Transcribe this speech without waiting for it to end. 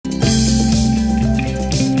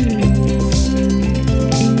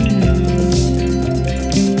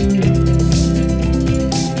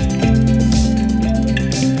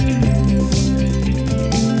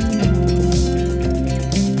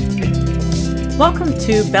Welcome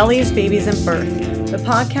to Bellies, Babies, and Birth, the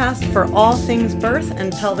podcast for all things birth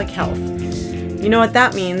and pelvic health. You know what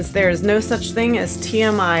that means? There is no such thing as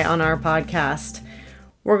TMI on our podcast.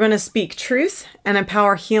 We're going to speak truth and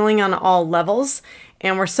empower healing on all levels.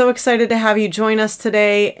 And we're so excited to have you join us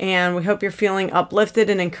today. And we hope you're feeling uplifted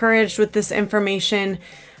and encouraged with this information.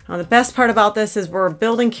 The best part about this is we're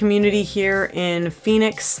building community here in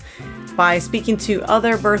Phoenix by speaking to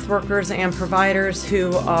other birth workers and providers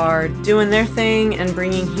who are doing their thing and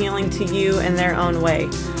bringing healing to you in their own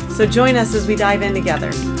way. So join us as we dive in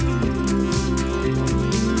together.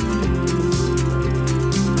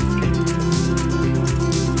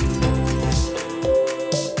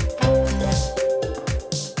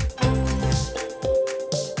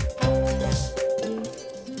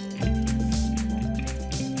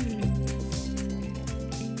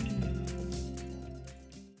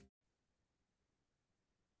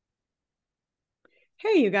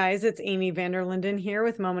 Hey, you guys, it's Amy Vanderlinden here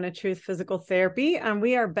with Moment of Truth Physical Therapy, and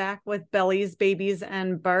we are back with Bellies, Babies,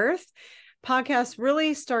 and Birth. Podcast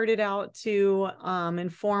really started out to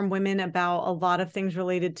inform women about a lot of things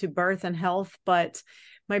related to birth and health, but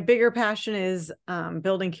my bigger passion is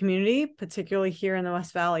building community, particularly here in the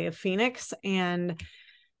West Valley of Phoenix, and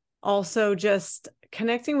also just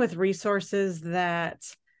connecting with resources that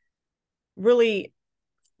really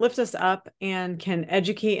lift us up and can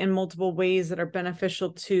educate in multiple ways that are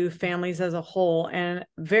beneficial to families as a whole. And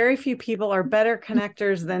very few people are better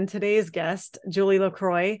connectors than today's guest, Julie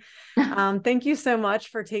LaCroix. Thank you so much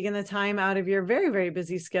for taking the time out of your very, very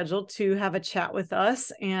busy schedule to have a chat with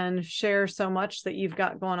us and share so much that you've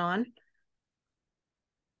got going on.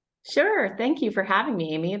 Sure. Thank you for having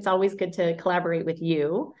me, Amy. It's always good to collaborate with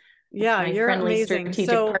you. Yeah, you're amazing.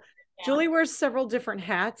 So partner. Julie wears several different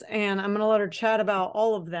hats, and I'm going to let her chat about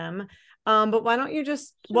all of them. But why don't you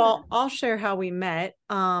just, well, I'll share how we met.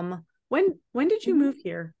 When did you move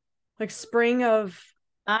here? Like spring of?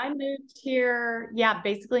 I moved here,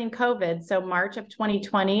 basically in COVID. So March of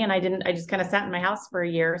 2020, and I just kind of sat in my house for a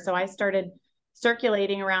year. So I started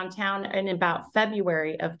circulating around town in about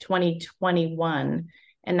February of 2021.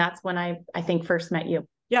 And that's when I think first met you.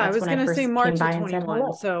 Yeah, That's I was going to say March of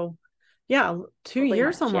 21. So yeah, 2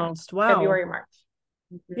 years March, almost. Yeah. Wow. February, March.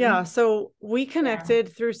 Mm-hmm. Yeah. So we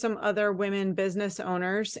connected through some other women business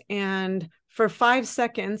owners. And for 5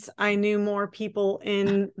 seconds, I knew more people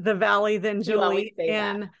in the Valley than Julie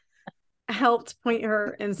and helped point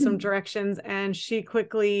her in some directions. And she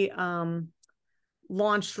quickly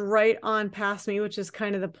launched right on past me, which is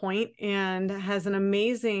kind of the point, and has an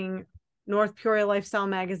amazing North Peoria Lifestyle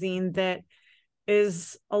magazine that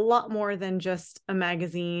is a lot more than just a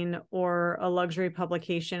magazine or a luxury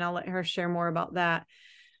publication. I'll let her share more about that.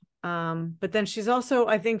 But then she's also,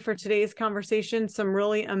 I think for today's conversation, some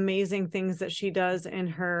really amazing things that she does in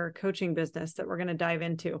her coaching business that we're going to dive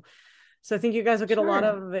into. So I think you guys will get a lot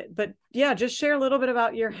of it, but yeah, just share a little bit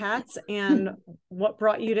about your hats and what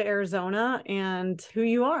brought you to Arizona and who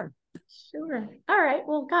you are. Sure. All right.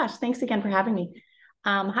 Well, gosh, thanks again for having me.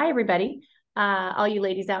 Hi, everybody. All you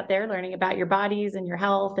ladies out there learning about your bodies and your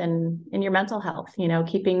health and your mental health,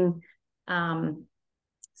 keeping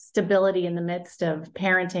stability in the midst of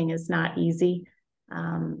parenting is not easy.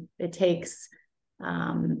 It takes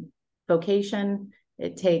vocation,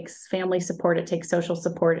 it takes family support, it takes social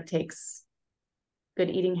support, it takes good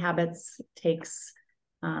eating habits, it takes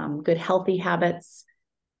good healthy habits.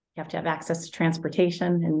 You have to have access to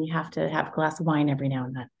transportation, and you have to have a glass of wine every now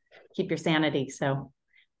and then. Keep your sanity. So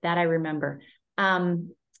that I remember.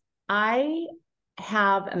 I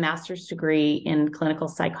have a master's degree in clinical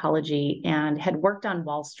psychology and had worked on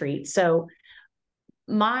Wall Street. So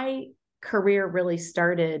my career really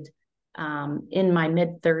started in my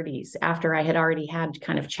mid-30s after I had already had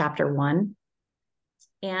kind of chapter one.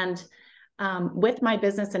 And with my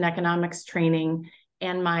business and economics training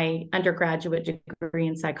and my undergraduate degree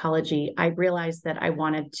in psychology, I realized that I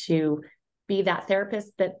wanted to be that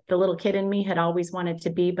therapist that the little kid in me had always wanted to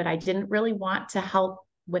be, but I didn't really want to help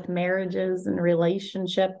with marriages and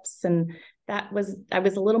relationships. And I was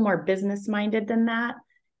a little more business minded than that.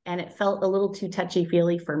 And it felt a little too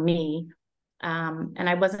touchy-feely for me. And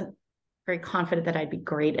I wasn't very confident that I'd be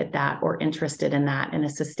great at that or interested in that in a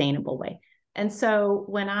sustainable way. And so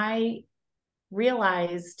when I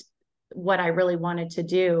realized what I really wanted to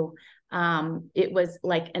do, it was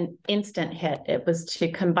like an instant hit. It was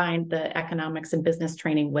to combine the economics and business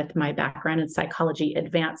training with my background in psychology,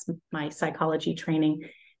 advance my psychology training,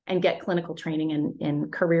 and get clinical training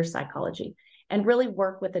in career psychology, and really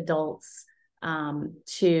work with adults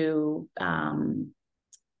to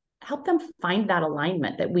help them find that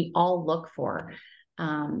alignment that we all look for.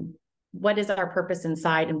 what is our purpose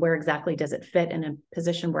inside, and where exactly does it fit in a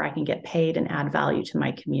position where I can get paid and add value to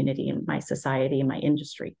my community and my society and my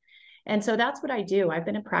industry. And so that's what I do. I've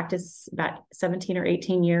been in practice about 17 or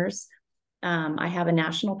 18 years. I have a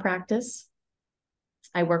national practice.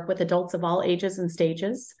 I work with adults of all ages and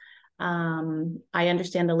stages. I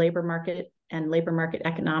understand the labor market and labor market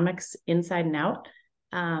economics inside and out.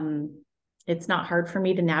 It's not hard for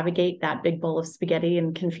me to navigate that big bowl of spaghetti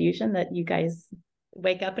and confusion that you guys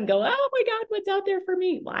wake up and go, oh my God, what's out there for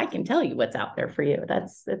me? Well, I can tell you what's out there for you.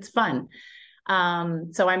 It's fun.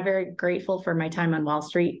 So I'm very grateful for my time on Wall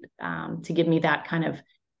Street to give me that kind of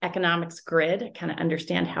economics grid, kind of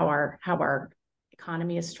understand how our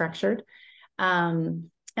economy is structured. And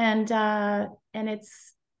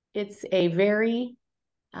it's a very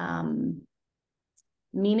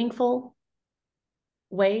meaningful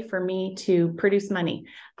way for me to produce money.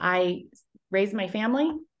 I raise my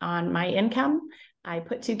family on my income. I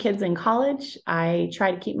put 2 kids in college. I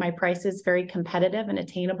try to keep my prices very competitive and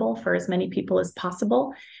attainable for as many people as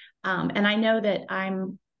possible. And I know that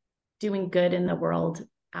I'm doing good in the world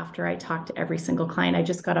after I talk to every single client. I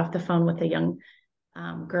just got off the phone with a young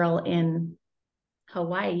girl in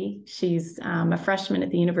Hawaii. She's a freshman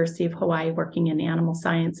at the University of Hawaii working in animal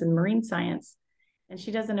science and marine science. And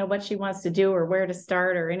she doesn't know what she wants to do or where to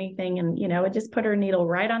start or anything. And, it just put her needle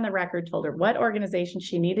right on the record, told her what organization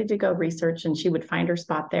she needed to go research, and she would find her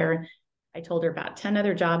spot there. I told her about 10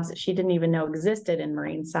 other jobs that she didn't even know existed in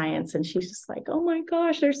marine science. And she's just like, oh my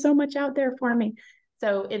gosh, there's so much out there for me.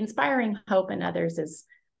 So inspiring hope in others is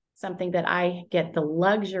something that I get the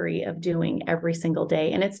luxury of doing every single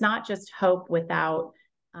day. And it's not just hope without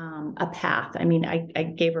a path. I mean, I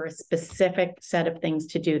gave her a specific set of things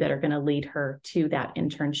to do that are going to lead her to that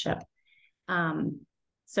internship.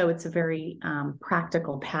 So it's a very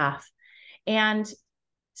practical path. And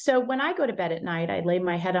so when I go to bed at night, I lay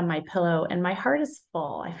my head on my pillow and my heart is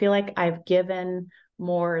full. I feel like I've given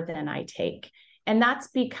more than I take. And that's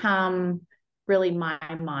become really my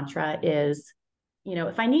mantra is,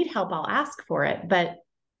 if I need help, I'll ask for it. But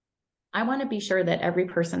I want to be sure that every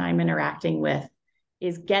person I'm interacting with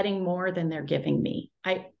is getting more than they're giving me.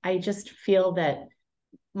 I just feel that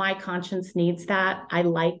my conscience needs that. I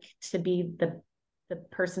like to be the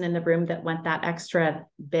person in the room that went that extra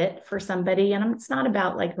bit for somebody. And it's not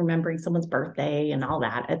about like remembering someone's birthday and all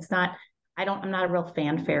that. I'm not a real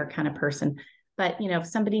fanfare kind of person, but if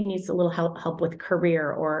somebody needs a little help with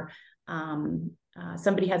career or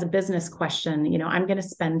somebody has a business question, I'm going to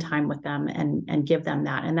spend time with them and give them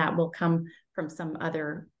that. And that will come from some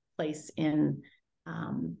other place in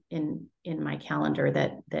my calendar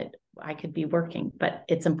that I could be working. But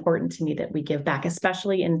it's important to me that we give back,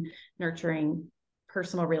 especially in nurturing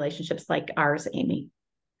personal relationships like ours, Amy.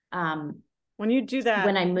 When you do that,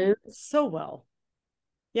 when I move so well.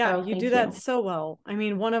 Yeah, you do that so well. I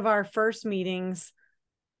mean, one of our first meetings,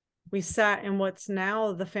 we sat in what's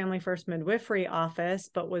now the Family First Midwifery office,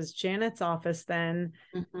 but was Janet's office then.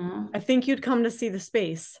 Mm-hmm. I think you'd come to see the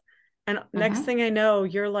space. And next thing I know,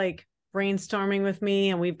 you're like brainstorming with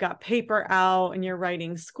me and we've got paper out and you're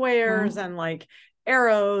writing squares and like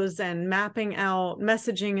arrows and mapping out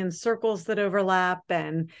messaging in circles that overlap.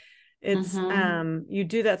 And it's, you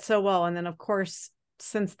do that so well. And then of course,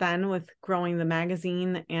 since then with growing the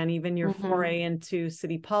magazine and even your foray into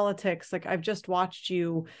city politics, like I've just watched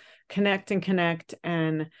you connect,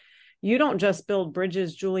 and you don't just build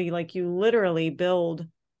bridges, Julie, like you literally build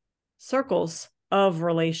circles of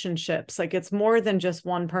relationships. Like it's more than just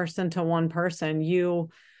one person to one person. You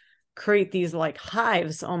create these like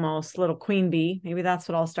hives, almost little queen bee. Maybe that's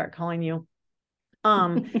what I'll start calling you.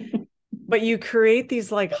 But you create these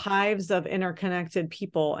like hives of interconnected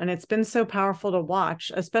people. And it's been so powerful to watch,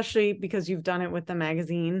 especially because you've done it with the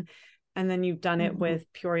magazine and then you've done it with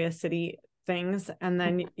Peoria City things. And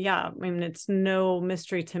then, yeah, I mean, it's no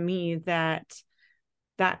mystery to me that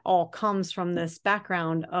all comes from this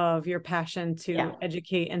background of your passion to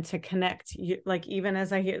educate and to connect. You, like, even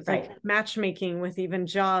as I hear, it's like matchmaking with even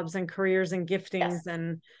jobs and careers and giftings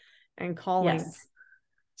and callings. Yes.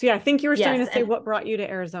 So yeah, I think you were starting to say what brought you to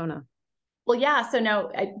Arizona. Well, yeah. So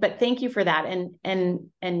no, but thank you for that. And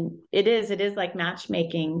it is like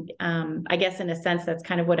matchmaking. I guess in a sense, that's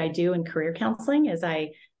kind of what I do in career counseling is I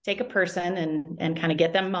take a person and kind of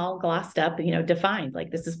get them all glossed up, defined, like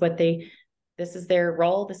this is their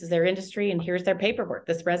role, this is their industry, and here's their paperwork.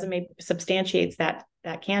 This resume substantiates that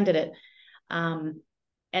candidate. And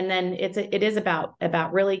then it is about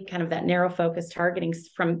really kind of that narrow focus targeting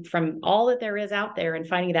from all that there is out there and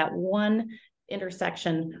finding that one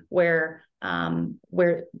intersection where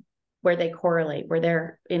they correlate, where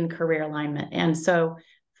they're in career alignment. And so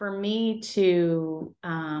for me to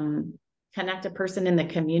connect a person in the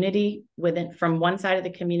community from one side of the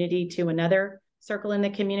community to another circle in the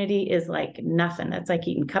community is like nothing. That's like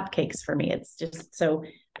eating cupcakes for me. It's just so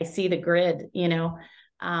I see the grid,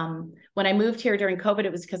 when I moved here during COVID,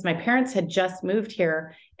 it was because my parents had just moved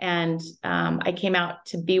here, and I came out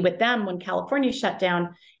to be with them when California shut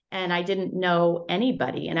down, and I didn't know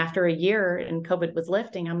anybody. And after a year and COVID was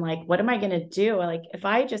lifting, I'm like, what am I going to do? Like, if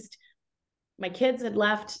my kids had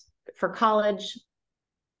left for college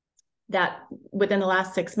that within the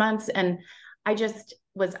last 6 months, and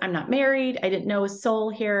I'm not married. I didn't know a soul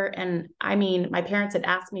here. And I mean, my parents had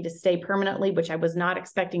asked me to stay permanently, which I was not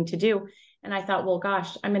expecting to do. And I thought, well,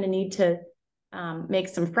 gosh, I'm going to need to make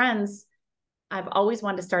some friends. I've always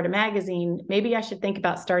wanted to start a magazine. Maybe I should think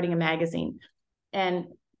about starting a magazine. And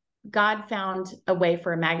God found a way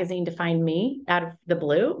for a magazine to find me out of the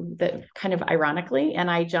blue, that kind of ironically, and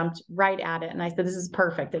I jumped right at it. And I said, this is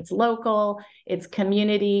perfect. It's local, it's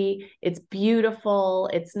community, it's beautiful.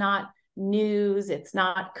 It's not news, it's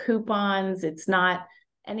not coupons, it's not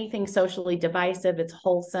anything socially divisive. It's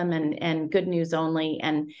wholesome and good news only.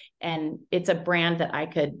 And it's a brand that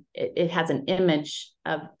it has an image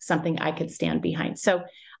of something I could stand behind. So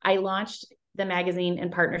I launched the magazine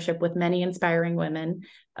in partnership with many inspiring women.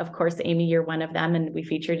 Of course, Amy, you're one of them. And we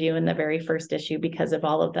featured you in the very first issue because of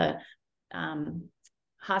all of the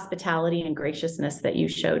hospitality and graciousness that you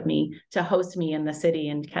showed me to host me in the city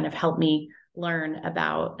and kind of help me learn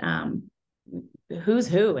about who's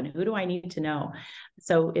who and who do I need to know.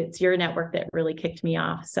 So it's your network that really kicked me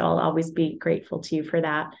off. So I'll always be grateful to you for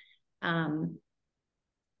that.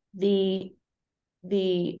 The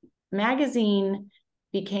magazine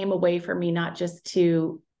became a way for me not just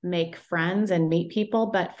to make friends and meet people,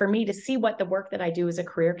 but for me to see what the work that I do as a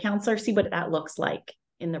career counselor, see what that looks like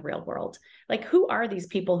in the real world. Like, who are these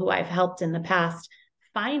people who I've helped in the past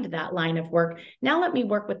find that line of work? Now let me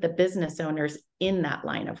work with the business owners in that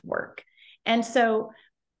line of work. And so,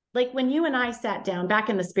 like, when you and I sat down, back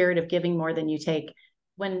in the spirit of giving more than you take,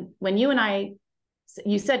 when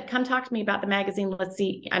you said, come talk to me about the magazine, let's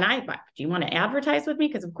see. And do you want to advertise with me?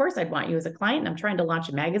 Because of course I'd want you as a client. I'm trying to launch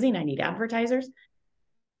a magazine. I need advertisers.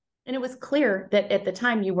 And it was clear that at the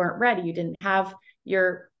time you weren't ready. You didn't have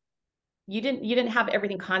you didn't have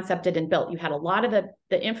everything concepted and built. You had a lot of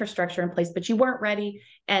the infrastructure in place, but you weren't ready.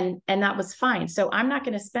 And that was fine. So I'm not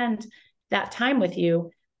going to spend that time with you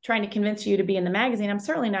trying to convince you to be in the magazine. I'm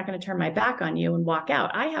certainly not going to turn my back on you and walk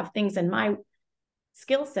out. I have things in my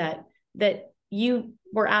skill set that you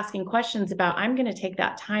were asking questions about. I'm going to take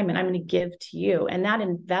that time and I'm going to give to you. And that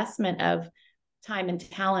investment of time and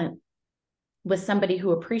talent with somebody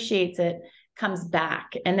who appreciates it comes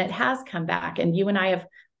back, and that has come back. And you and I have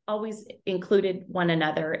always included one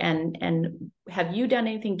another. And have you done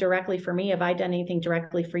anything directly for me? Have I done anything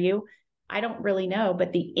directly for you? I don't really know,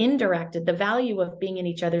 but the value of being in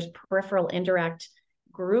each other's peripheral indirect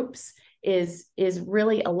groups is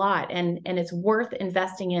really a lot. And it's worth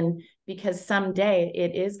investing in, because someday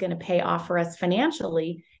it is going to pay off for us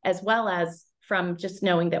financially, as well as from just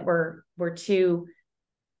knowing that we're two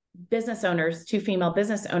female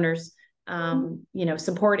business owners,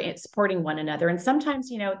 supporting one another. And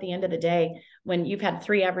sometimes, at the end of the day, when you've had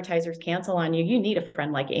 3 advertisers cancel on you, you need a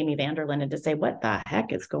friend like Amy Vanderlinden to say, what the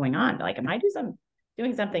heck is going on? Like, am I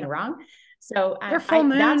doing something wrong? So that's why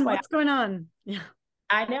what's going on? Yeah,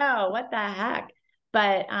 I know, what the heck.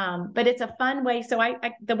 But it's a fun way. So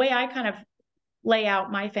the way I kind of lay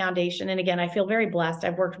out my foundation, and again, I feel very blessed.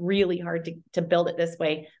 I've worked really hard to build it this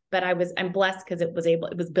way, but I'm blessed because it was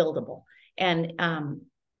buildable. And so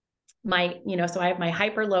I have my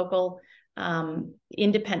hyper local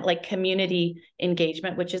independent, like, community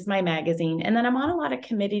engagement, which is my magazine. And then I'm on a lot of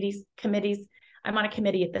committees. I'm on a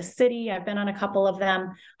committee at the city. I've been on a couple of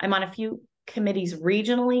them. I'm on a few committees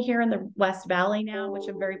regionally here in the West Valley now, which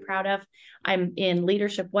I'm very proud of. I'm in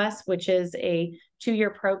Leadership West, which is a 2-year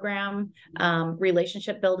program,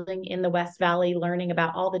 relationship building in the West Valley, learning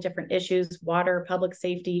about all the different issues: water, public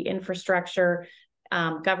safety, infrastructure,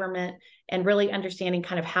 government, and really understanding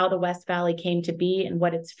kind of how the West Valley came to be and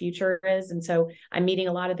what its future is. And so I'm meeting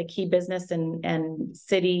a lot of the key business and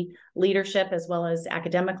city leadership, as well as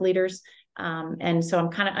academic leaders. And so I'm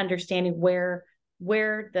kind of understanding where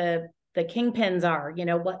the kingpins are,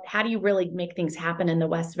 how do you really make things happen in the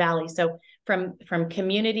West Valley? So from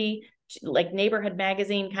community, like neighborhood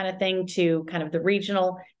magazine kind of thing, to kind of the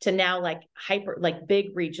regional, to now like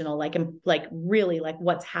big regional, like really like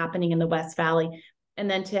what's happening in the West Valley. And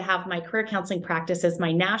then to have my career counseling practice as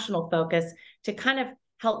my national focus to kind of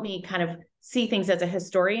help me kind of see things as a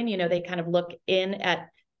historian. They kind of look in at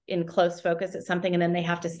in close focus at something, and then they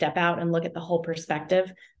have to step out and look at the whole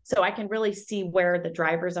perspective. So I can really see where the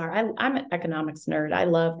drivers are. I'm an economics nerd. I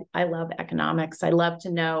love economics. I love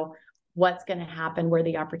to know what's going to happen, where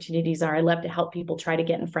the opportunities are. I love to help people try to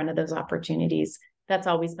get in front of those opportunities. That's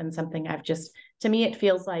always been something to me, it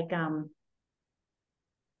feels like I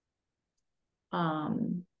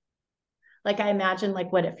imagine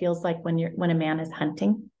like what it feels like when a man is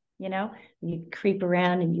hunting, you creep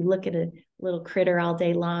around and you look at a little critter all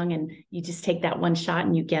day long and you just take that one shot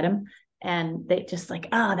and you get him. And they just like,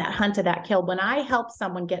 oh, that hunted, that killed. When I help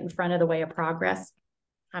someone get in front of the way of progress,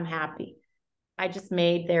 I'm happy. I just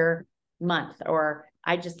made their month, or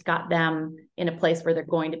I just got them in a place where they're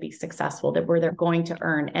going to be successful, where they're going to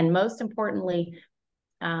earn. And most importantly,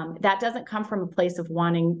 that doesn't come from a place of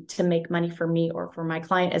wanting to make money for me or for my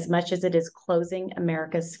client as much as it is closing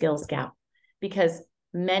America's skills gap. Because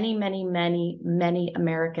many, many, many, many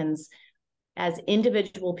Americans as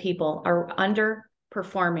individual people are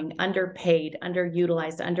underperforming, underpaid,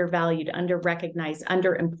 underutilized, undervalued, underrecognized,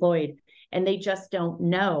 underemployed. And they just don't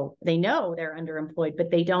know. They know they're underemployed,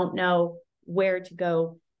 but they don't know where to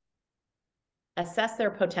go assess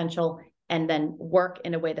their potential and then work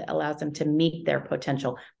in a way that allows them to meet their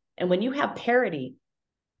potential. And when you have parity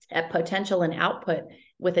at potential and output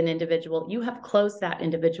with an individual, you have closed that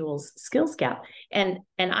individual's skills gap. And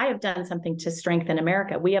I have done something to strengthen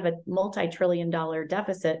America. We have a multi-trillion-dollar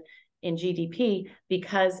deficit in GDP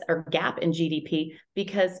or gap in GDP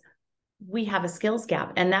because we have a skills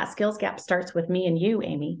gap. And that skills gap starts with me and you,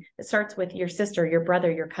 Amy. It starts with your sister, your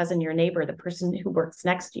brother, your cousin, your neighbor, the person who works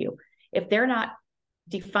next to you. If they're not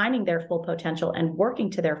defining their full potential and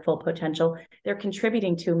working to their full potential, they're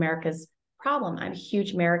contributing to America's problem. I'm a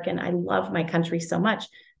huge American. I love my country so much.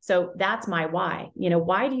 So that's my why.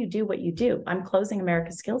 Why do you do what you do? I'm closing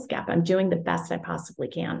America's skills gap. I'm doing the best I possibly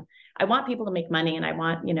can. I want people to make money and I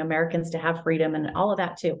want, Americans to have freedom and all of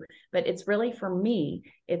that too. But it's really, for me,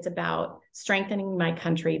 it's about strengthening my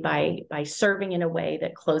country by serving in a way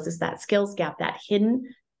that closes that skills gap, that hidden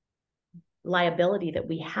liability that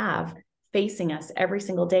we have facing us every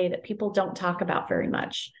single day that people don't talk about very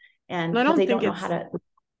much. And because they don't know how to.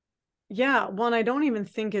 Yeah. Well, I don't even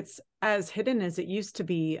think it's as hidden as it used to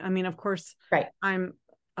be. I mean, of course, right. I'm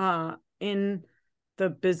in the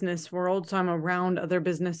business world, so I'm around other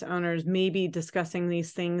business owners, maybe discussing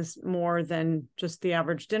these things more than just the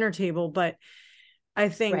average dinner table. But I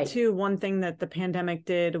think too, one thing that the pandemic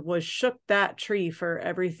did was shook that tree for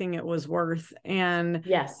everything it was worth. And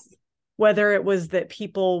yes, whether it was that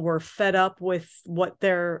people were fed up with what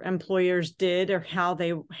their employers did or how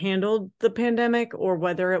they handled the pandemic, or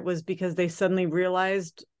whether it was because they suddenly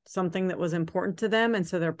realized something that was important to them and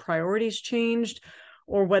so their priorities changed,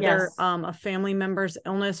 or whether a family member's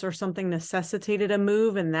illness or something necessitated a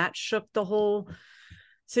move and that shook the whole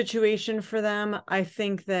situation for them. I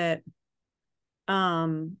think that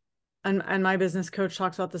and my business coach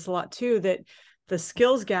talks about this a lot too, that the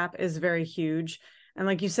skills gap is very huge. And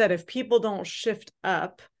like you said, if people don't shift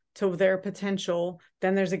up to their potential,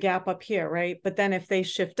 then there's a gap up here, right? But then if they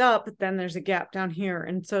shift up, then there's a gap down here.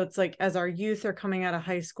 And so it's like, as our youth are coming out of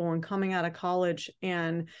high school and coming out of college,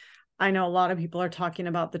 and I know a lot of people are talking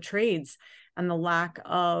about the trades and the lack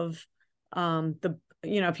of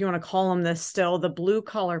if you want to call them this still, the blue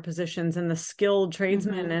collar positions and the skilled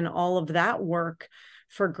tradesmen and all of that work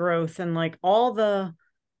for growth, and like all the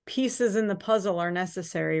pieces in the puzzle are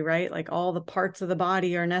necessary, right? Like all the parts of the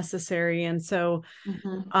body are necessary. And so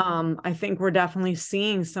I think we're definitely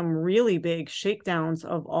seeing some really big shakedowns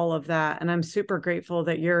of all of that. And I'm super grateful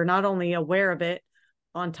that you're not only aware of it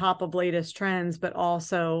on top of latest trends, but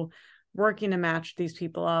also working to match these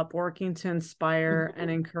people up, working to inspire and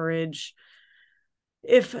encourage.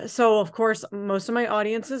 Of course, most of my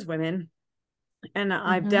audience is women. And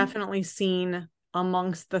I've definitely seen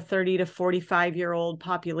amongst the 30 to 45-year-old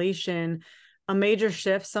population a major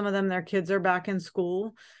shift. Some of them, their kids are back in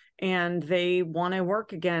school and they want to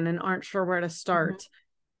work again and aren't sure where to start.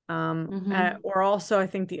 Or also, I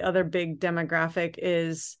think the other big demographic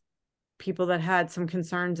is people that had some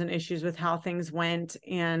concerns and issues with how things went.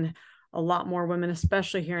 And a lot more women,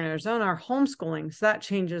 especially here in Arizona, are homeschooling. So that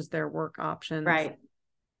changes their work options. Right.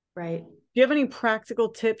 Do you have any practical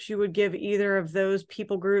tips you would give either of those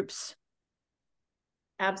people groups?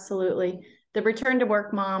 Absolutely. The return to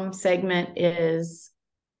work mom segment is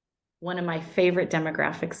one of my favorite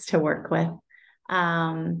demographics to work with.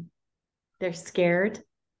 They're scared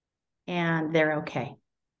and they're okay.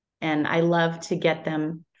 And I love to get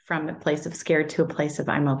them from a place of scared to a place of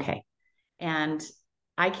I'm okay. And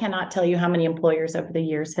I cannot tell you how many employers over the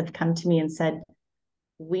years have come to me and said,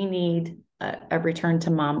 we need a return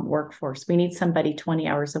to mom workforce. We need somebody 20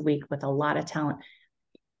 hours a week with a lot of talent.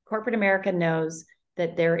 Corporate America knows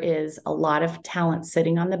that there is a lot of talent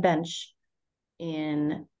sitting on the bench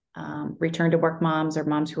in return to work moms or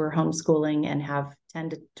moms who are homeschooling and have 10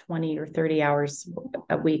 to 20 or 30 hours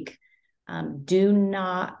a week. Do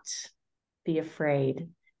not be afraid.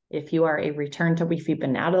 If you are a return to, if you've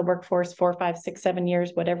been out of the workforce 4, 5, 6, 7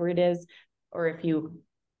 years, whatever it is, or if you,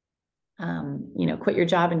 quit your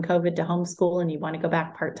job in COVID to homeschool and you want to go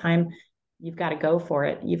back part-time, you've got to go for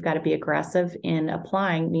it. You've got to be aggressive in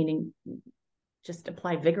applying, meaning just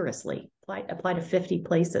apply vigorously, apply to 50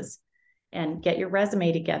 places and get your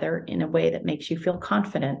resume together in a way that makes you feel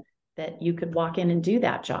confident that you could walk in and do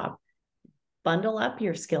that job. Bundle up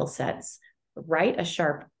your skill sets, write a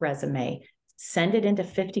sharp resume, send it into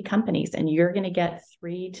 50 companies, and you're going to get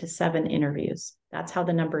 3 to 7 interviews. That's how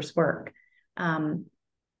the numbers work.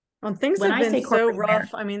 Well, things have been so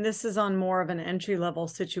rough. I mean, this is on more of an entry-level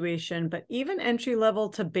situation, but even entry-level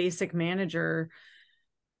to basic manager,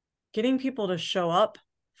 getting people to show up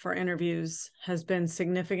for interviews has been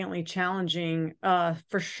significantly challenging,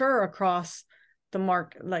 for sure, across the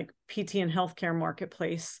like PT and healthcare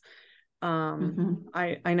marketplace.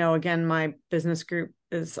 I know, again, my business group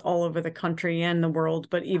is all over the country and the world,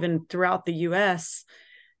 but even throughout the US,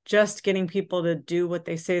 just getting people to do what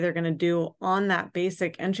they say they're going to do on that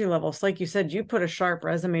basic entry level. So like you said, you put a sharp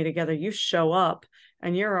resume together, you show up,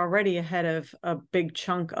 and you're already ahead of a big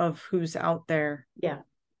chunk of who's out there. Yeah.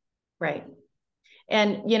 Right.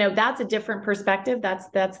 And, that's a different perspective. That's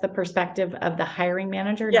the perspective of the hiring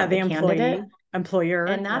manager, not the candidate. Employer.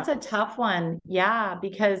 And that's a tough one. Yeah.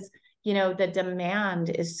 Because, the demand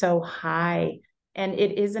is so high, and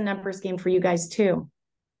it is a numbers game for you guys too.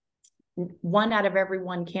 1 out of every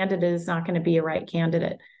 1 candidate is not going to be a right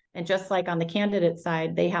candidate. And just like on the candidate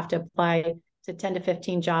side, they have to apply to 10 to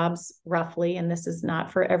 15 jobs roughly. And this is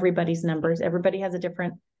not for everybody's numbers. Everybody has a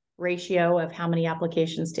different ratio of how many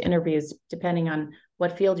applications to interviews, depending on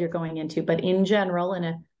what field you're going into. But in general,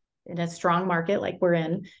 in a strong market like we're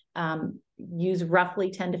in, use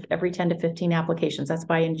roughly every 10 to 15 applications. That's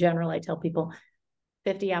why in general, I tell people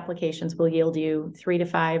 50 applications will yield you 3 to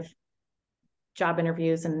 5 job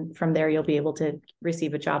interviews. And from there, you'll be able to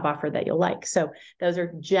receive a job offer that you'll like. So those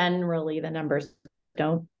are generally the numbers.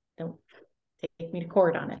 Don't take me to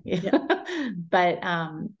court on it. Yeah.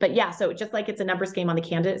 But yeah, so just like it's a numbers game on the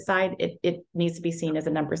candidate side, it needs to be seen as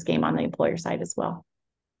a numbers game on the employer side as well.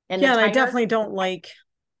 And yeah, I definitely don't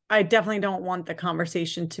want the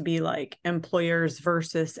conversation to be like employers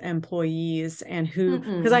versus employees, and who,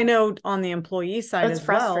 because I know on the employee side as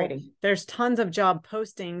well, there's tons of job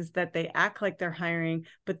postings that they act like they're hiring,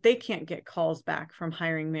 but they can't get calls back from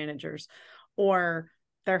hiring managers, or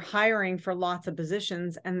they're hiring for lots of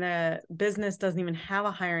positions and the business doesn't even have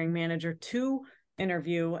a hiring manager to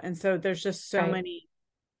interview. And so there's just so many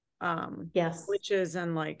glitches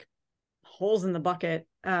and like holes in the bucket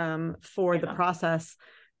for the process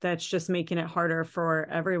that's just making it harder for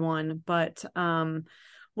everyone. But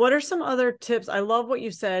what are some other tips? I love what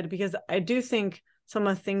you said, because I do think some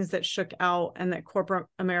of the things that shook out and that corporate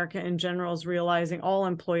America in general is realizing, all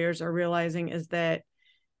employers are realizing, is that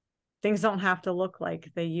things don't have to look like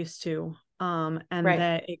they used to, and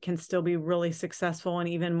that it can still be really successful and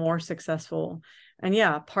even more successful. And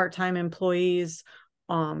yeah, part-time employees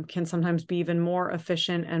can sometimes be even more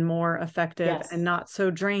efficient and more effective, and not so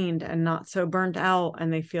drained and not so burnt out,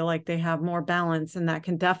 and they feel like they have more balance. And that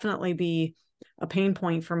can definitely be a pain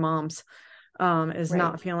point for moms, is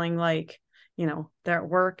not feeling like, they're at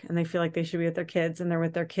work and they feel like they should be with their kids, and they're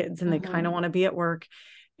with their kids and they kind of want to be at work,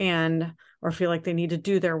 or feel like they need to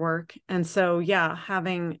do their work. And so, yeah,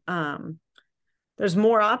 having, there's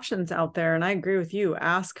more options out there. And I agree with you.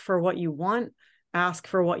 Ask for what you want, ask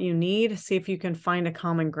for what you need, see if you can find a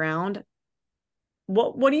common ground.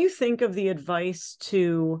 What do you think of the advice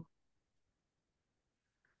to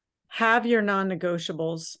have your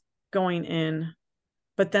non-negotiables going in,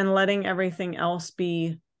 but then letting everything else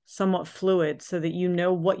be somewhat fluid so that you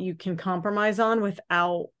know what you can compromise on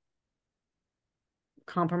without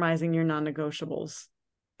compromising your non-negotiables? Is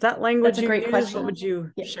that language you use? Question. What would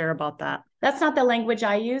you share about that? That's not the language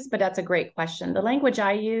I use, but that's a great question. The language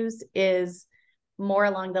I use is more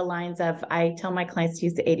along the lines of, I tell my clients to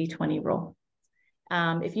use the 80-20 rule.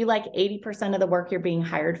 If you like 80% of the work you're being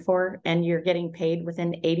hired for, and you're getting paid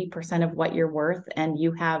within 80% of what you're worth, and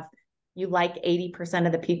you like 80%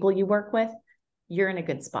 of the people you work with, you're in a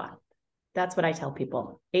good spot. That's what I tell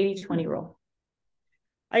people. 80-20 rule.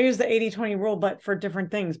 I use the 80-20 rule, but for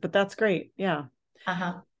different things, but that's great. Yeah.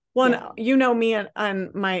 Well, Yeah. you know me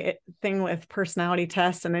on my thing with personality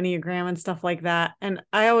tests and Enneagram and stuff like that. And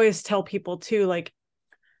I always tell people too, like,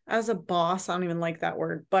 as a boss, I don't even like that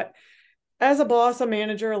word, but as a boss, a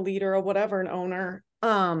manager, a leader, or whatever, an owner,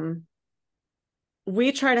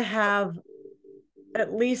 we try to have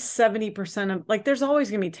at least 70% of, like, there's always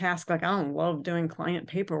going to be tasks. Like, I don't love doing client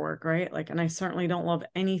paperwork, right? Like, and I certainly don't love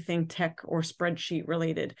anything tech or spreadsheet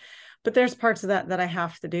related, but there's parts of that I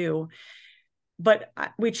have to do. But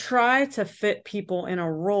we try to fit people in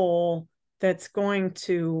a role that's going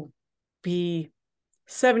to be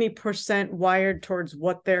 70% wired towards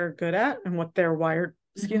what they're good at and what they're wired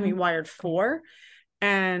for,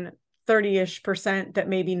 and 30-ish% that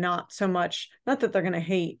maybe not so much, not that they're going to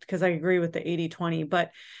hate, because I agree with the 80-20, but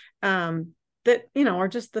that, are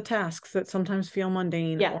just the tasks that sometimes feel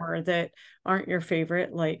mundane or that aren't your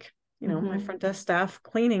favorite. Like, my front desk staff,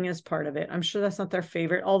 cleaning is part of it. I'm sure that's not their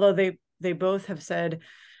favorite, although they both have said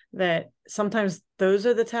that sometimes those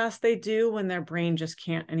are the tasks they do when their brain just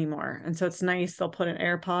can't anymore. And so it's nice. They'll put an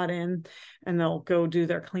AirPod in and they'll go do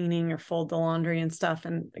their cleaning or fold the laundry and stuff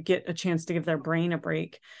and get a chance to give their brain a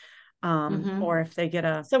break. Or if they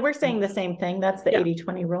get so we're saying the same thing. That's the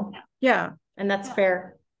 80-20 rule. Yeah. And that's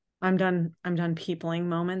fair. I'm done peopling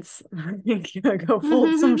moments. Go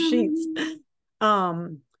fold some sheets.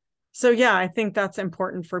 So yeah, I think that's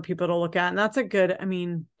important for people to look at. And that's a good,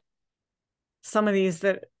 some of these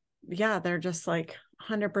that, they're just like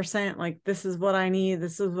 100%, like, this is what I need,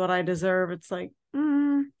 this is what I deserve. It's like,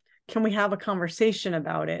 can we have a conversation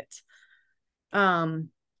about it? All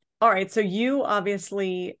right. So you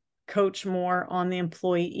obviously coach more on the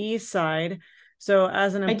employee side. So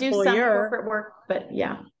as an employer, I do some corporate work, but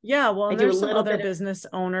yeah. Well, there's some other business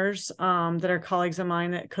owners that are colleagues of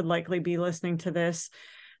mine that could likely be listening to this.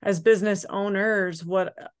 As business owners,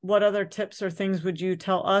 what other tips or things would you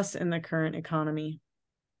tell us in the current economy?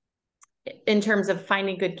 In terms of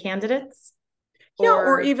finding good candidates?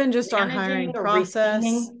 Or even just our hiring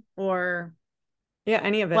process or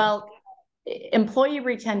any of it. Well, employee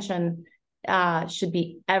retention should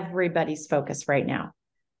be everybody's focus right now.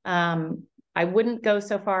 I wouldn't go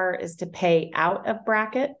so far as to pay out of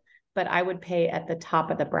bracket, but I would pay at the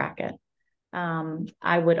top of the bracket.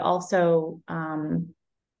 I would also,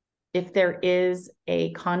 if there is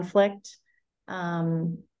a conflict,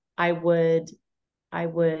 I would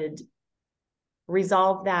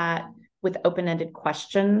resolve that with open-ended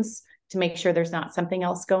questions to make sure there's not something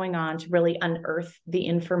else going on, to really unearth the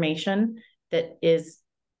information that is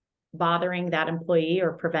bothering that employee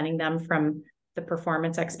or preventing them from meeting the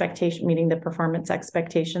performance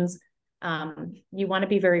expectations. You want to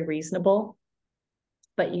be very reasonable,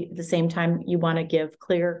 but at the same time, you want to give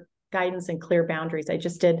clear guidance and clear boundaries. I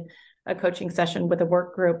just did a coaching session with a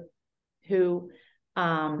work group who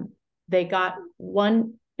they got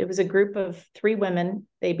one. It was a group of 3 women.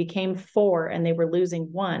 They became 4 and they were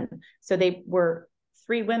losing 1. So they were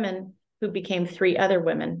 3 women who became 3 other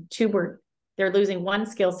women. They're losing 1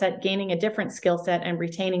 skill set, gaining a different skill set, and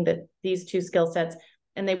retaining these 2 skill sets.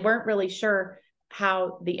 And they weren't really sure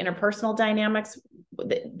how the interpersonal dynamics,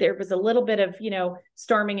 there was a little bit of,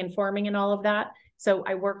 storming and forming and all of that. So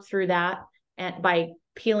I worked through that, and by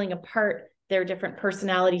peeling apart their different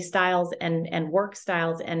personality styles and work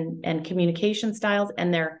styles and communication styles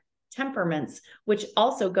and their temperaments, which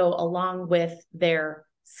also go along with their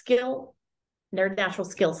natural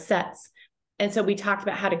skill sets. And so we talked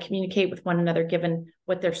about how to communicate with one another, given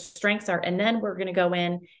what their strengths are. And then we're going to go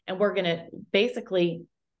in and we're going to basically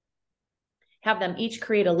have them each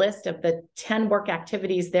create a list of the 10 work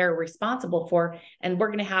activities they're responsible for. And we're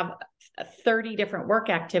going to have 30 different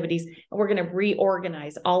work activities. And we're going to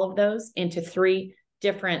reorganize all of those into 3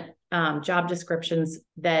 different job descriptions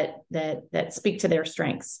that speak to their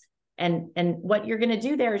strengths. And what you're going to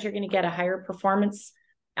do there is you're going to get a higher performance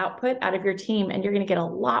output out of your team, and you're going to get a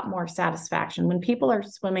lot more satisfaction. When people are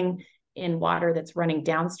swimming in water that's running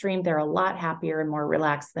downstream, they're a lot happier and more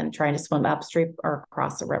relaxed than trying to swim upstream or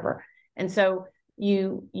across a river. And so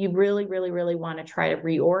you really, really, really want to try to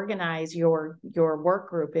reorganize your work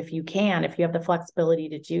group if you can, if you have the flexibility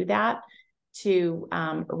to do that, to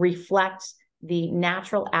reflect the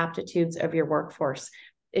natural aptitudes of your workforce.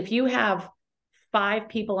 If you have 5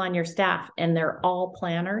 people on your staff and they're all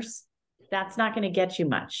planners, that's not going to get you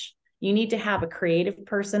much. You need to have a creative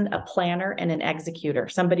person, a planner, and an executor,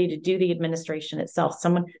 somebody to do the administration itself,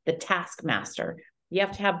 the taskmaster. You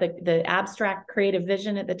have to have the abstract creative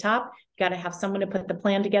vision at the top. You got to have someone to put the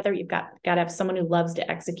plan together. You've got to have someone who loves to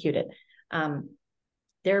execute it.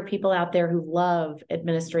 There are people out there who love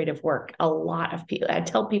administrative work. A lot of people, I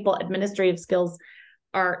tell people administrative skills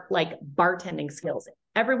are like bartending skills.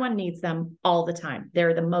 Everyone needs them all the time.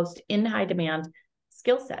 They're the most in high demand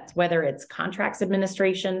skill sets, whether it's contracts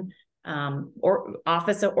administration, or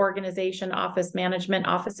office organization, office management,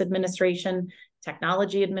 office administration,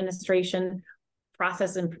 technology administration,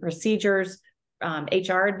 process and procedures,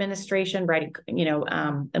 HR administration, writing,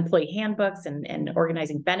 employee handbooks and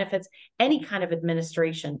organizing benefits. Any kind of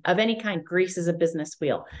administration of any kind greases a business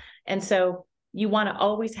wheel. And so you want to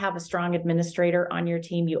always have a strong administrator on your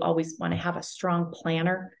team. You always want to have a strong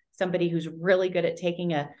planner, somebody who's really good at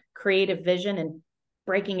taking a creative vision and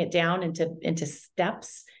breaking it down into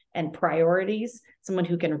steps and priorities, someone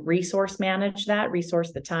who can resource manage that,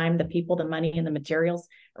 resource the time, the people, the money, and the materials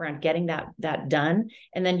around getting that done.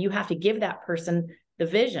 And then you have to give that person the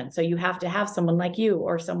vision. So you have to have someone like you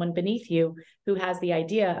or someone beneath you who has the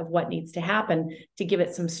idea of what needs to happen to give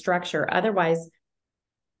it some structure. Otherwise,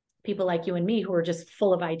 people like you and me who are just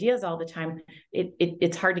full of ideas all the time,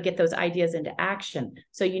 it's hard to get those ideas into action.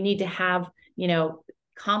 So you need to have,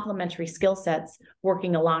 complementary skill sets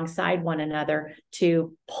working alongside one another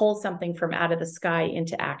to pull something from out of the sky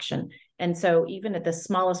into action. And so even at the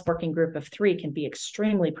smallest working group of 3 can be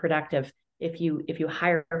extremely productive if you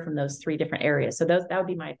hire from those 3 different areas. So that would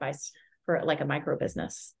be my advice for like a micro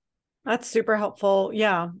business. That's super helpful.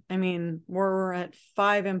 Yeah. I mean, we're at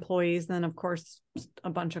 5 employees, then of course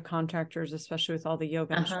a bunch of contractors, especially with all the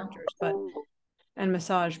yoga instructors, and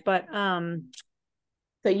massage. But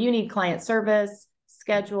so you need client service,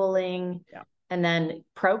 scheduling, and then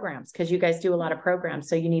programs, because you guys do a lot of programs.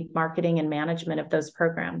 So you need marketing and management of those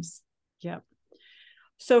programs. Yep.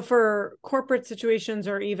 So for corporate situations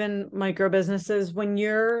or even micro businesses, when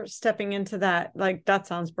you're stepping into that, like that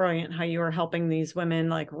sounds brilliant, how you are helping these women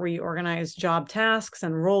like reorganize job tasks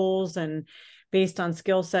and roles and based on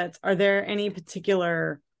skill sets. Are there any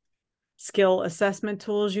particular skill assessment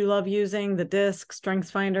tools you love using, the DISC, Strengths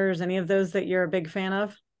Finders, any of those that you're a big fan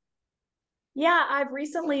of? Yeah, I've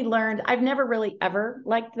recently learned, I've never really ever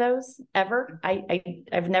liked those, ever.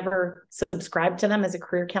 I've never subscribed to them as a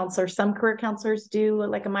career counselor. Some career counselors do,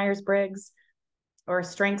 like a Myers-Briggs or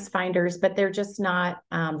Strengths Finders, but they're just not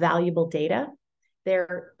valuable data.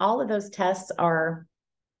 All of those tests are,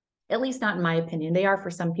 at least not in my opinion, they are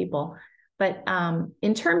for some people. But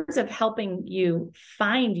in terms of helping you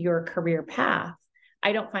find your career path,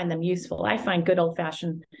 I don't find them useful. I find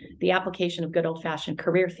the application of good old-fashioned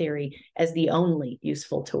career theory as the only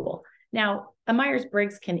useful tool. Now, a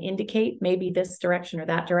Myers-Briggs can indicate maybe this direction or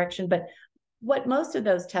that direction, but what most of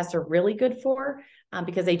those tests are really good for,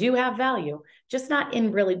 because they do have value, just not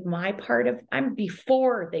in really my part of, I'm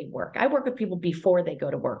before they work. I work with people before they go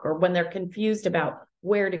to work or when they're confused about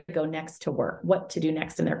where to go next to work, what to do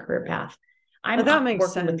next in their career path. That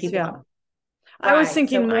makes sense. With people. Yeah. Right. I was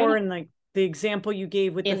thinking more in like the example you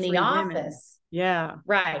gave with in the office. Women. Yeah.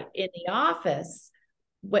 Right. In the office,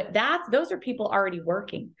 those are people already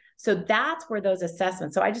working. So that's where those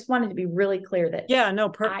assessments. So I just wanted to be really clear that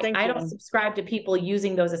I don't subscribe to people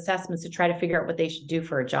using those assessments to try to figure out what they should do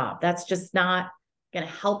for a job. That's just not going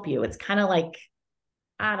to help you. It's kind of like,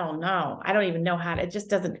 I don't know. I don't even know it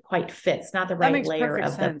just doesn't quite fit. It's not the right layer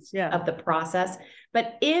of the process.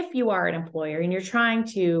 But if you are an employer and you're trying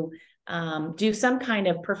to do some kind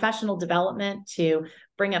of professional development to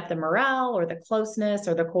bring up the morale or the closeness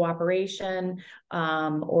or the cooperation,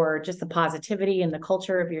 or just the positivity and the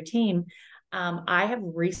culture of your team.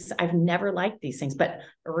 I've never liked these things, but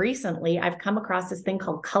recently I've come across this thing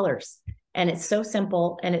called colors, and it's so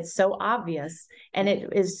simple and it's so obvious and it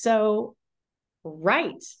is so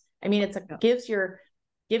right. I mean, gives your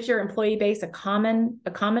employee base a common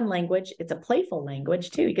language. It's a playful language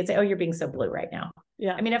too. You could say, "Oh, you're being so blue right now."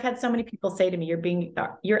 Yeah. I mean, I've had so many people say to me,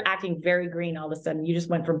 you're acting very green all of a sudden. You just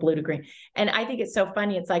went from blue to green. And I think it's so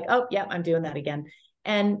funny. It's like, oh, yeah, I'm doing that again.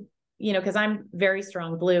 And, because I'm very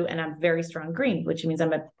strong blue and I'm very strong green, which means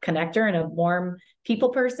I'm a connector and a warm people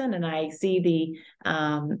person. And I see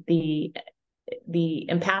the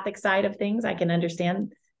empathic side of things. I can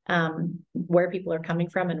understand where people are coming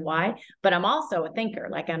from and why, but I'm also a thinker.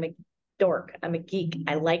 Like I'm a dork. I'm a geek.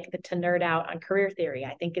 I like to nerd out on career theory.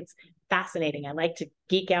 I think it's fascinating. I like to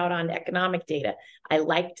geek out on economic data. I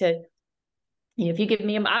like to, if you give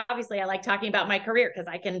me, obviously I like talking about my career because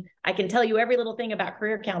I can tell you every little thing about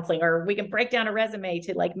career counseling, or we can break down a resume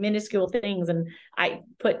to like minuscule things. And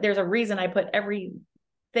there's a reason I put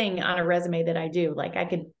everything on a resume that I do. Like I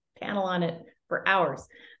could panel on it for hours.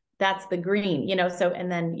 That's the green, so,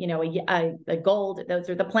 and then, the gold, those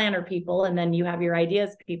are the planner people. And then you have your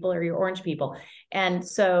ideas people or your orange people. And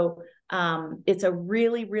so it's a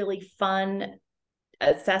really, really fun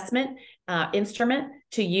assessment instrument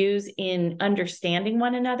to use in understanding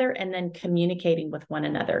one another and then communicating with one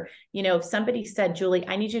another. You know, if somebody said, Julie,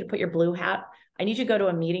 I need you to put your blue hat, I need you to go to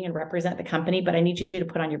a meeting and represent the company, but I need you to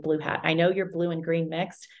put on your blue hat. I know you're blue and green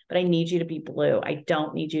mixed, but I need you to be blue. I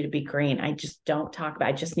don't need you to be green. I just don't talk about,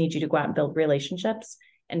 I just need you to go out and build relationships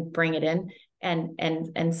and bring it in.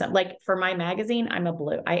 And so, like for my magazine, I'm a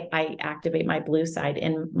blue. I activate my blue side.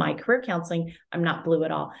 In my career counseling, I'm not blue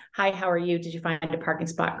at all. Hi, how are you? Did you find a parking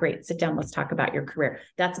spot? Great. Sit down. Let's talk about your career.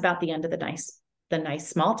 That's about the end of the nice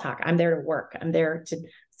small talk. I'm there to work. I'm there to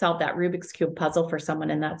solve that Rubik's Cube puzzle for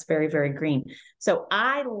someone, and that's very, very green. So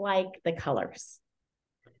I like the colors.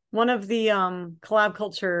 One of the collab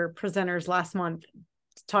culture presenters last month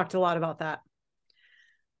talked a lot about that.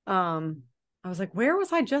 I was like, where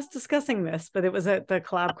was I just discussing this? But it was at the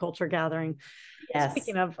collab culture gathering. Yes.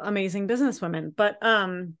 Speaking of amazing businesswomen, but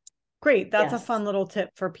great. That's a fun little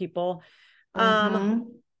tip for people.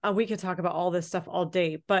 We could talk about all this stuff all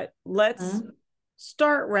day, but let's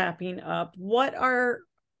start wrapping up. What are,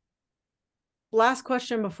 last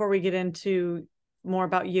question before we get into more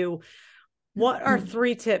about you, what are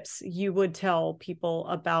 3 tips you would tell people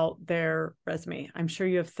about their resume? I'm sure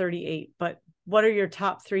you have 38, but what are your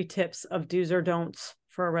top 3 tips of do's or don'ts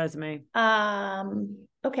for a resume?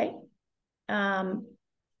 Okay.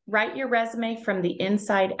 Write your resume from the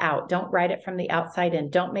inside out. Don't write it from the outside in.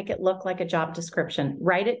 Don't make it look like a job description.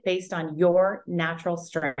 Write it based on your natural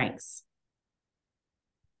strengths.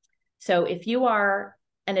 So if you are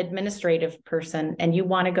an administrative person and you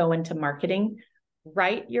want to go into marketing,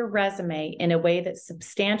 write your resume in a way that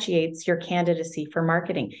substantiates your candidacy for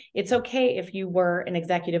marketing. It's okay if you were an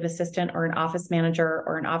executive assistant or an office manager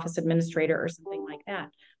or an office administrator or something like that,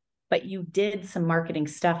 but you did some marketing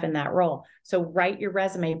stuff in that role. So write your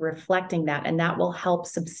resume reflecting that, and that will help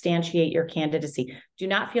substantiate your candidacy. Do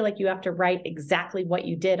not feel like you have to write exactly what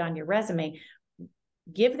you did on your resume.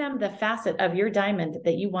 Give them the facet of your diamond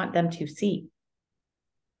that you want them to see.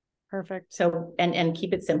 Perfect. So, and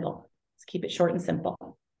keep it simple. Keep it short and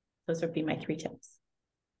simple. Those would be my 3 tips.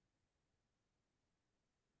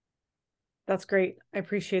 That's great. I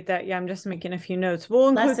appreciate that. Yeah, I'm just making a few notes. We'll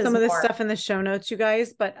include some of this stuff in the show notes, you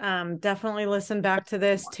guys, but definitely listen back to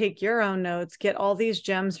this, take your own notes, get all these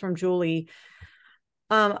gems from Julie.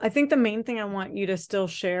 I think the main thing I want you to still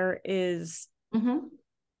share is,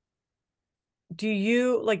 do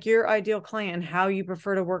you, like your ideal client, how you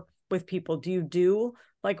prefer to work with people? Do you do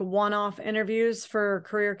like one-off interviews for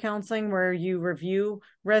career counseling where you review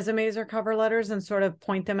resumes or cover letters and sort of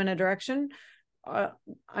point them in a direction?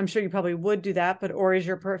 I'm sure you probably would do that, but, or is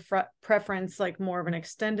your preference like more of an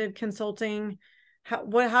extended consulting?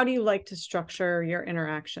 How do you like to structure your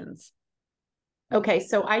interactions? Okay.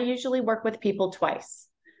 So I usually work with people twice.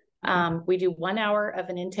 We do 1 hour of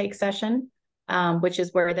an intake session, which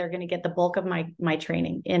is where they're going to get the bulk of my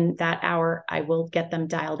training. In that hour, I will get them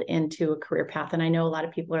dialed into a career path. And I know a lot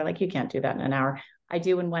of people are like, you can't do that in an hour. I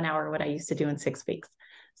do in 1 hour what I used to do in 6 weeks.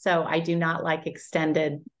 So I do not like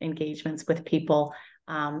extended engagements with people.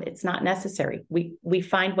 It's not necessary. We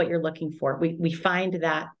find what you're looking for. We find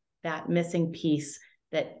that missing piece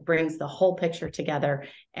that brings the whole picture together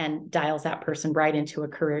and dials that person right into a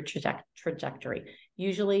career trajectory.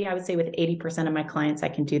 Usually, I would say with 80% of my clients, I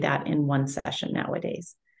can do that in 1 session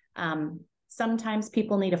nowadays. Sometimes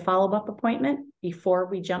people need a follow-up appointment before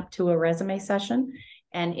we jump to a resume session.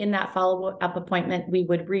 And in that follow-up appointment, we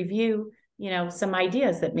would review, some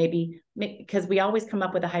ideas that maybe, because we always come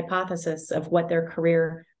up with a hypothesis of what their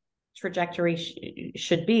career trajectory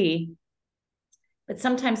should be. But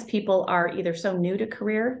sometimes people are either so new to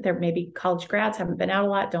career, they're maybe college grads, haven't been out a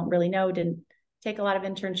lot, don't really know, didn't take a lot of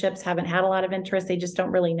internships, haven't had a lot of interest, they just don't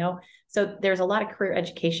really know. So there's a lot of career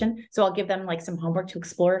education. So I'll give them like some homework to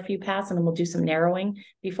explore a few paths, and then we'll do some narrowing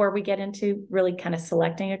before we get into really kind of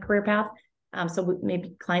selecting a career path. So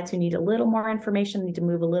maybe clients who need a little more information, need to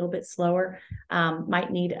move a little bit slower,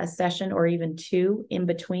 might need a session or even 2 in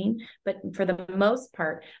between. But for the most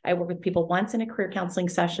part, I work with people once in a career counseling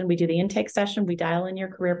session. We do the intake session. We dial in your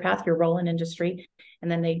career path, your role in industry.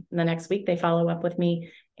 And then the next week they follow up with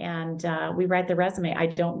me and we write the resume. I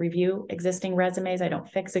don't review existing resumes. I don't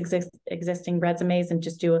fix existing resumes and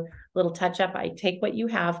just do a little touch up. I take what you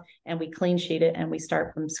have and we clean sheet it and we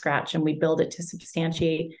start from scratch and we build it to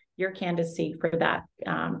substantiate your candidacy for that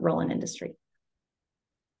role in industry.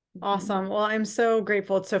 Awesome. Well, I'm so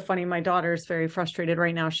grateful. It's so funny. My daughter's very frustrated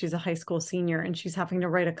right now. She's a high school senior and she's having to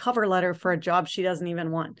write a cover letter for a job she doesn't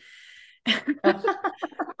even want.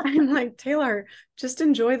 I'm like, Taylor, just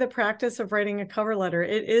enjoy the practice of writing a cover letter.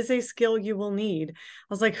 It is a skill you will need. I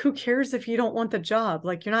was like, who cares if you don't want the job?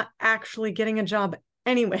 Like, you're not actually getting a job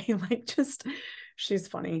anyway. Like, just She's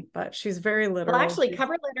funny, but she's very Well, literal. actually,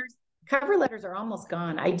 cover letters are almost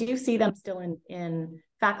gone. I do see them still in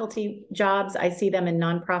faculty jobs. I see them in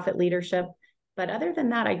nonprofit leadership. But other than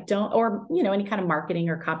that, I don't, or, any kind of marketing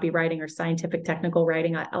or copywriting or scientific technical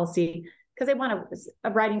writing, I'll see, because they want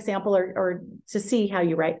a writing sample or to see how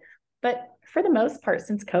you write. But for the most part,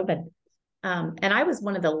 since COVID, and I was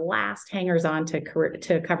one of the last hangers on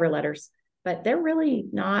to cover letters, but they're really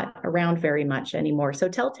not around very much anymore. So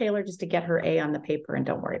tell Taylor just to get her A on the paper and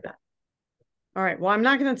don't worry about it. All right. Well, I'm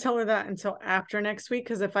not going to tell her that until after next week,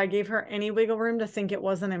 because if I gave her any wiggle room to think it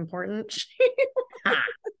wasn't important,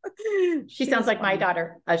 she sounds like my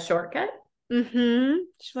daughter. A shortcut.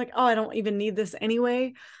 She's like, oh, I don't even need this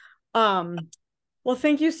anyway. Well,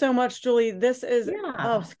 thank you so much, Julie. This is,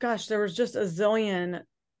 oh gosh, there was just a zillion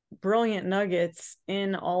brilliant nuggets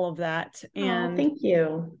in all of that. And thank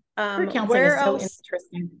you. Counseling is so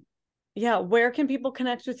interesting. Yeah. Where can people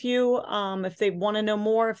connect with you? If they want to know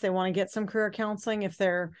more, if they want to get some career counseling, if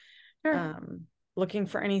they're looking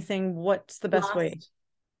for anything, what's the best way?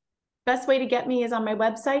 Best way to get me is on my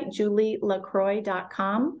website,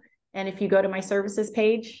 julielacroix.com. And if you go to my services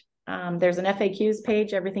page, there's an FAQs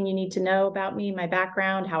page, everything you need to know about me, my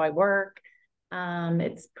background, how I work.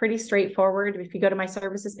 It's pretty straightforward. If you go to my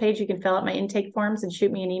services page, you can fill out my intake forms and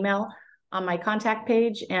shoot me an email on my contact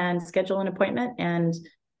page and schedule an appointment. And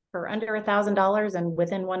for under $1,000 and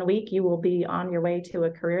within 1 week, you will be on your way to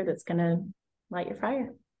a career that's going to light your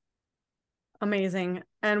fire. Amazing.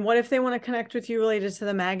 And what if they want to connect with you related to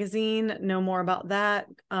the magazine, know more about that,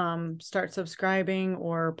 start subscribing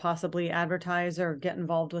or possibly advertise or get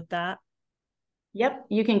involved with that? Yep.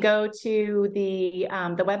 You can go to the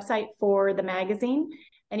website for the magazine.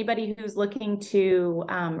 Anybody who's looking to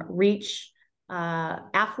reach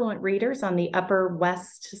affluent readers on the Upper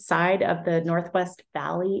West side of the Northwest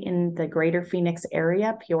Valley in the greater Phoenix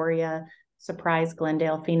area, Peoria, Surprise,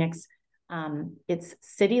 Glendale, Phoenix. It's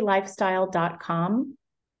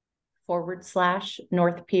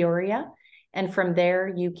citylifestyle.com/North Peoria. And from there,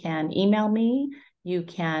 you can email me. You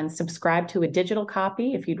can subscribe to a digital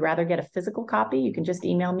copy. If you'd rather get a physical copy, you can just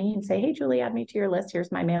email me and say, hey, Julie, add me to your list.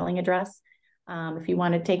 Here's my mailing address. If you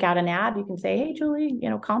want to take out an ad, you can say, hey, Julie,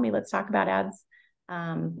 call me. Let's talk about ads.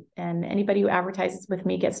 And anybody who advertises with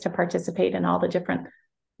me gets to participate in all the different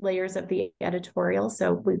layers of the editorial.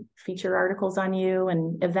 So we feature articles on you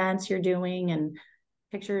and events you're doing and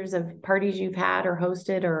pictures of parties you've had or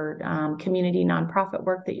hosted or community nonprofit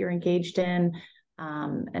work that you're engaged in,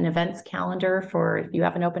 an events calendar for if you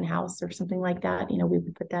have an open house or something like that, we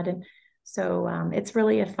would put that in. So it's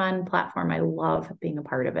really a fun platform. I love being a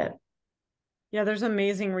part of it. Yeah, there's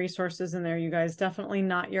amazing resources in there, you guys. Definitely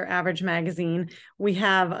not your average magazine. We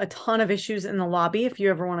have a ton of issues in the lobby. If you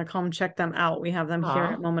ever want to come check them out, we have them here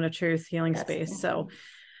at Moment of Truth Healing Space. So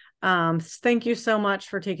thank you so much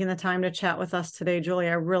for taking the time to chat with us today, Julie.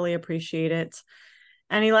 I really appreciate it.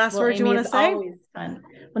 Any last words you want to say? Always fun.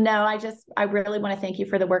 Well, no, I really want to thank you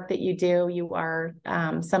for the work that you do. You are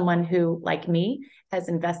someone who, like me, has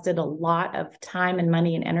invested a lot of time and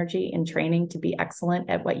money and energy in training to be excellent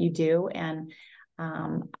at what you do. And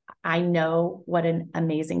I know what an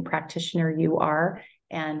amazing practitioner you are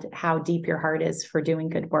and how deep your heart is for doing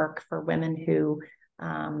good work for women who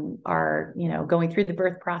are, going through the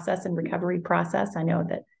birth process and recovery process. I know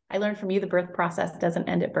that I learned from you, the birth process doesn't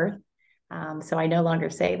end at birth. So I no longer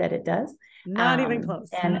say that it does. Not even close.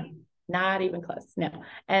 And not even close. No.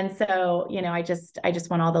 And so, I just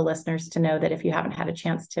want all the listeners to know that if you haven't had a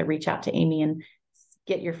chance to reach out to Amy and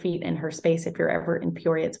get your feet in her space, if you're ever in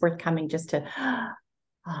Peoria, it's worth coming just to,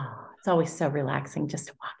 it's always so relaxing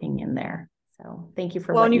just walking in there. So thank you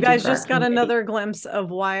for and you guys just got another glimpse of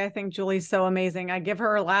why I think Julie's so amazing. I give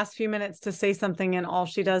her last few minutes to say something and all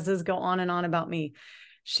she does is go on and on about me.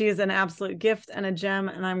 She is an absolute gift and a gem,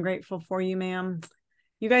 and I'm grateful for you, ma'am.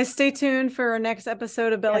 You guys stay tuned for our next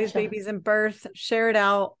episode of Bellies, Babies, and Birth. Share it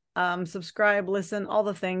out, subscribe, listen, all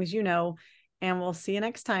the things, and we'll see you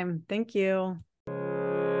next time. Thank you.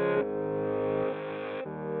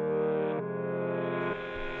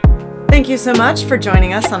 Thank you so much for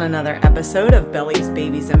joining us on another episode of Bellies,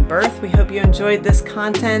 Babies, and Birth. We hope you enjoyed this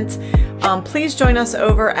content. Please join us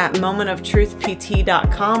over at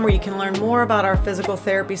momentoftruthpt.com, where you can learn more about our physical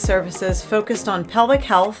therapy services focused on pelvic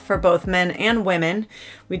health for both men and women.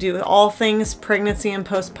 We do all things pregnancy and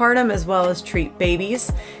postpartum, as well as treat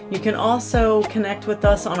babies. You can also connect with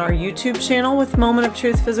us on our YouTube channel with Moment of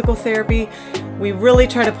Truth Physical Therapy. We really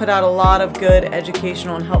try to put out a lot of good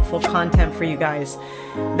educational and helpful content for you guys.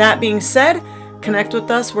 That being said, connect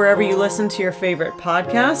with us wherever you listen to your favorite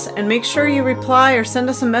podcasts, and make sure you reply or send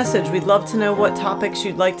us a message. We'd love to know what topics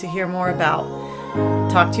you'd like to hear more about.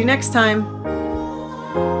 Talk to you next time.